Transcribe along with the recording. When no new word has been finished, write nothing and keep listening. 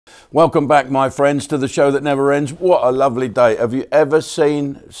Welcome back, my friends, to the show that never ends. What a lovely day. Have you ever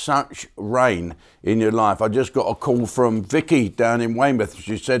seen such rain in your life? I just got a call from Vicky down in Weymouth.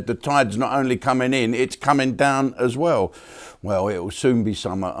 She said the tide's not only coming in, it's coming down as well. Well, it will soon be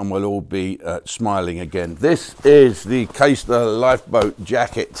summer and we'll all be smiling again. This is the Caister lifeboat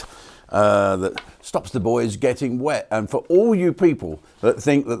jacket that stops the boys getting wet. And for all you people that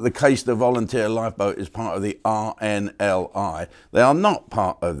think that the Caister Volunteer Lifeboat is part of the RNLI, they are not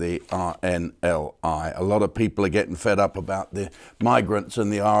part of the RNLI. A lot of people are getting fed up about the migrants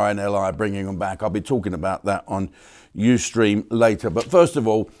and the RNLI bringing them back. I'll be talking about that on Ustream later. But first of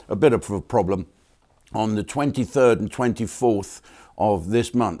all, a bit of a problem. On the 23rd and 24th of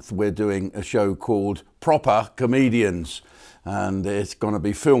this month, we're doing a show called Proper Comedians. And it's going to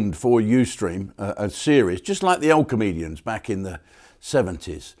be filmed for Ustream, a series, just like the old comedians back in the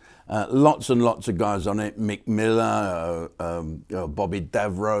 70s. Lots and lots of guys on it. Mick Miller, Bobby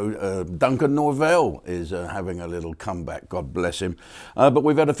Davro, Duncan Norvell is having a little comeback, God bless him. But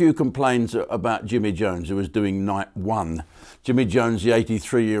we've had a few complaints about Jimmy Jones, who was doing night one. Jimmy Jones, the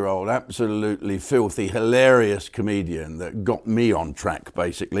 83-year-old, absolutely filthy, hilarious comedian that got me on track,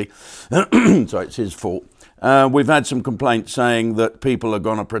 basically. So it's his fault. We've had some complaints saying that people are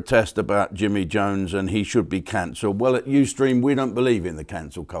going to protest about Jimmy Jones and he should be cancelled. Well, at Ustream, we don't believe in the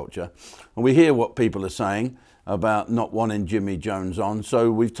cancel culture. And we hear what people are saying about not wanting Jimmy Jones on.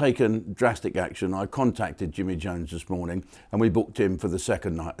 So we've taken drastic action. I contacted Jimmy Jones this morning and we booked him for the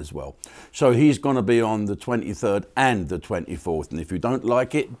second night as well. So he's going to be on the 23rd and the 24th. And if you don't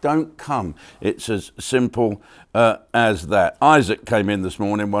like it, don't come. It's as simple as that. Isaac came in this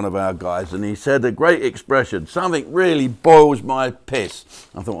morning, one of our guys, and he said a great expression, something really boils my piss.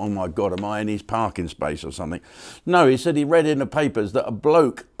 I thought, oh my God, am I in his parking space or something? No, he said he read in the papers that a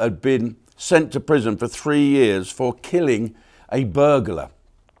bloke had been sent to prison for 3 years for killing a burglar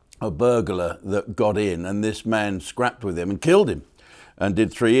that got in, and this man scrapped with him and killed him and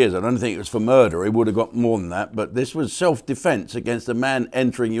did 3 years. I don't think it was for murder. He would have got more than that, but this was self-defense against a man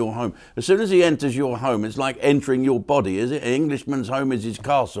entering your home. As soon as he enters your home, it's like entering your body, is it? An Englishman's home is his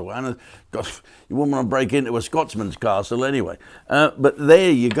castle, and gosh, you wouldn't want to break into a Scotsman's castle anyway. But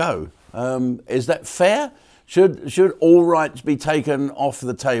there you go. Is that fair? Should all rights be taken off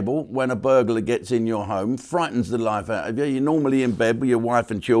the table when a burglar gets in your home, frightens the life out of you? You're normally in bed with your wife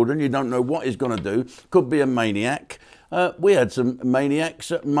and children. You don't know what he's going to do. Could be a maniac. We had some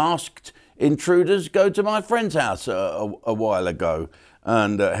maniacs, masked intruders, go to my friend's house a while ago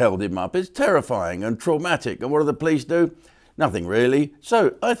and held him up. It's terrifying and traumatic. And what do the police do? Nothing really.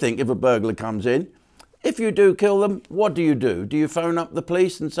 So I think if a burglar comes in, if you do kill them, what do? Do you phone up the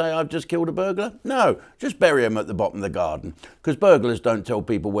police and say, I've just killed a burglar? No, just bury them at the bottom of the garden. Because burglars don't tell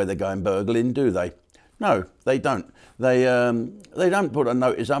people where they're going burgling, do they? No, they don't. They don't put a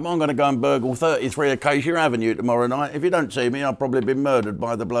notice up. I'm going to go and burgle 33 Acacia Avenue tomorrow night. If you don't see me, I've probably been murdered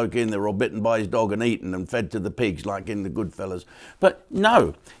by the bloke in there or bitten by his dog and eaten and fed to the pigs like in the Goodfellas. But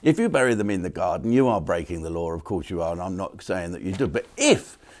no, if you bury them in the garden, you are breaking the law. Of course you are, and I'm not saying that you do. But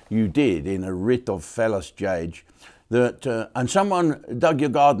if you did, in a writ of Fellas Jage, that and someone dug your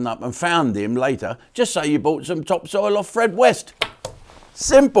garden up and found him later, just say you bought some topsoil off Fred West.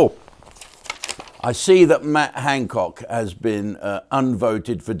 Simple. I see that Matt Hancock has been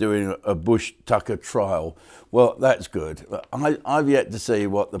unvoted for doing a Bush Tucker trial. Well, that's good. I've yet to see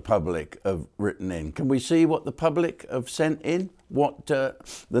what the public have written in. Can we see what the public have sent in? What the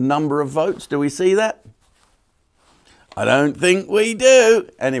number of votes? Do we see that? I don't think we do.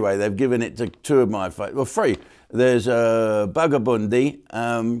 Anyway, they've given it to two of my favourites. Well, three. There's Bugabundi,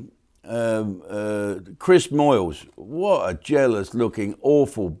 Chris Moyles. What a jealous-looking,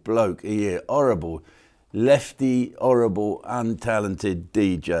 awful bloke he is. Horrible, lefty, horrible, untalented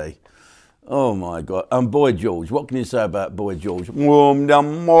DJ. Oh, my God. And Boy George. What can you say about Boy George?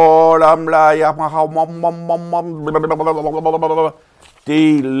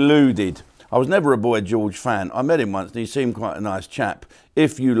 Deluded. I was never a Boy George fan. I met him once and he seemed quite a nice chap,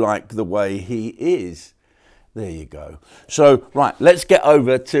 if you like the way he is. There you go. So, right, let's get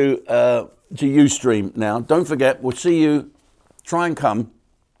over to Ustream now. Don't forget, we'll see you. Try and come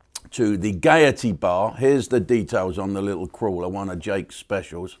to the Gaiety Bar. Here's the details on the little crawler, one of Jake's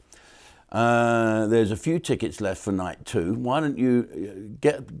specials. There's a few tickets left for night 2. Why don't you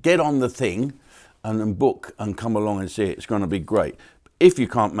get on the thing and book and come along and see it. It's going to be great. If you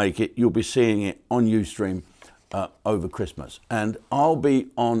can't make it, you'll be seeing it on Ustream over Christmas. And I'll be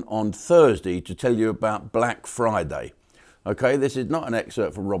on Thursday to tell you about Black Friday. Okay, this is not an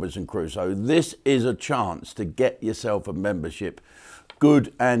excerpt from Robinson Crusoe. This is a chance to get yourself a membership,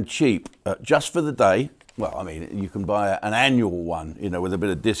 good and cheap, just for the day. well, I mean, you can buy an annual one, you know, with a bit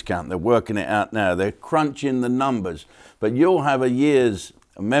of discount. They're working it out now. They're crunching the numbers. But you'll have a year's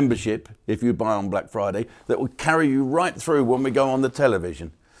membership, if you buy on Black Friday, that will carry you right through when we go on the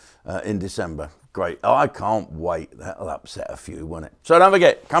television in December. Great. Oh, I can't wait. That'll upset a few, won't it? So don't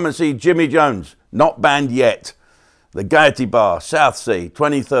forget, come and see Jimmy Jones, not banned yet. The Gaiety Bar, Southsea,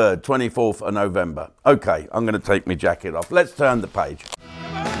 23rd, 24th of November. Okay, I'm going to take my jacket off. Let's turn the page.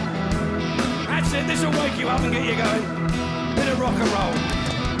 That's it, this will wake you up and get you going. Bit of rock and roll.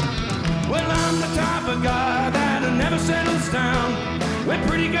 Well, I'm the type of guy that never settles down. Where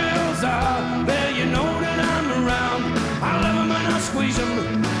pretty girls are, there you know that I'm around. I love them and I squeeze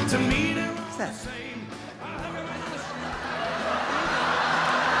them. To me, they're all the same.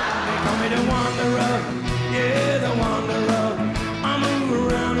 They call me the wanderer. Yeah, the wanderer. I move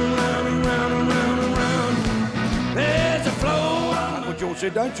around and round and round and round and round. There's a flow. Uncle George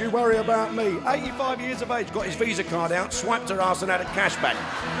said, don't you worry about me. 85 years of age, got his Visa card out, swiped her ass and had a cash back.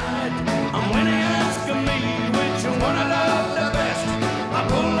 And when he asked me which one I love the best, I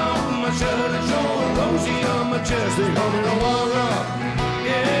pull off my shirt and show a rosy on my chest. They call me the wanderer.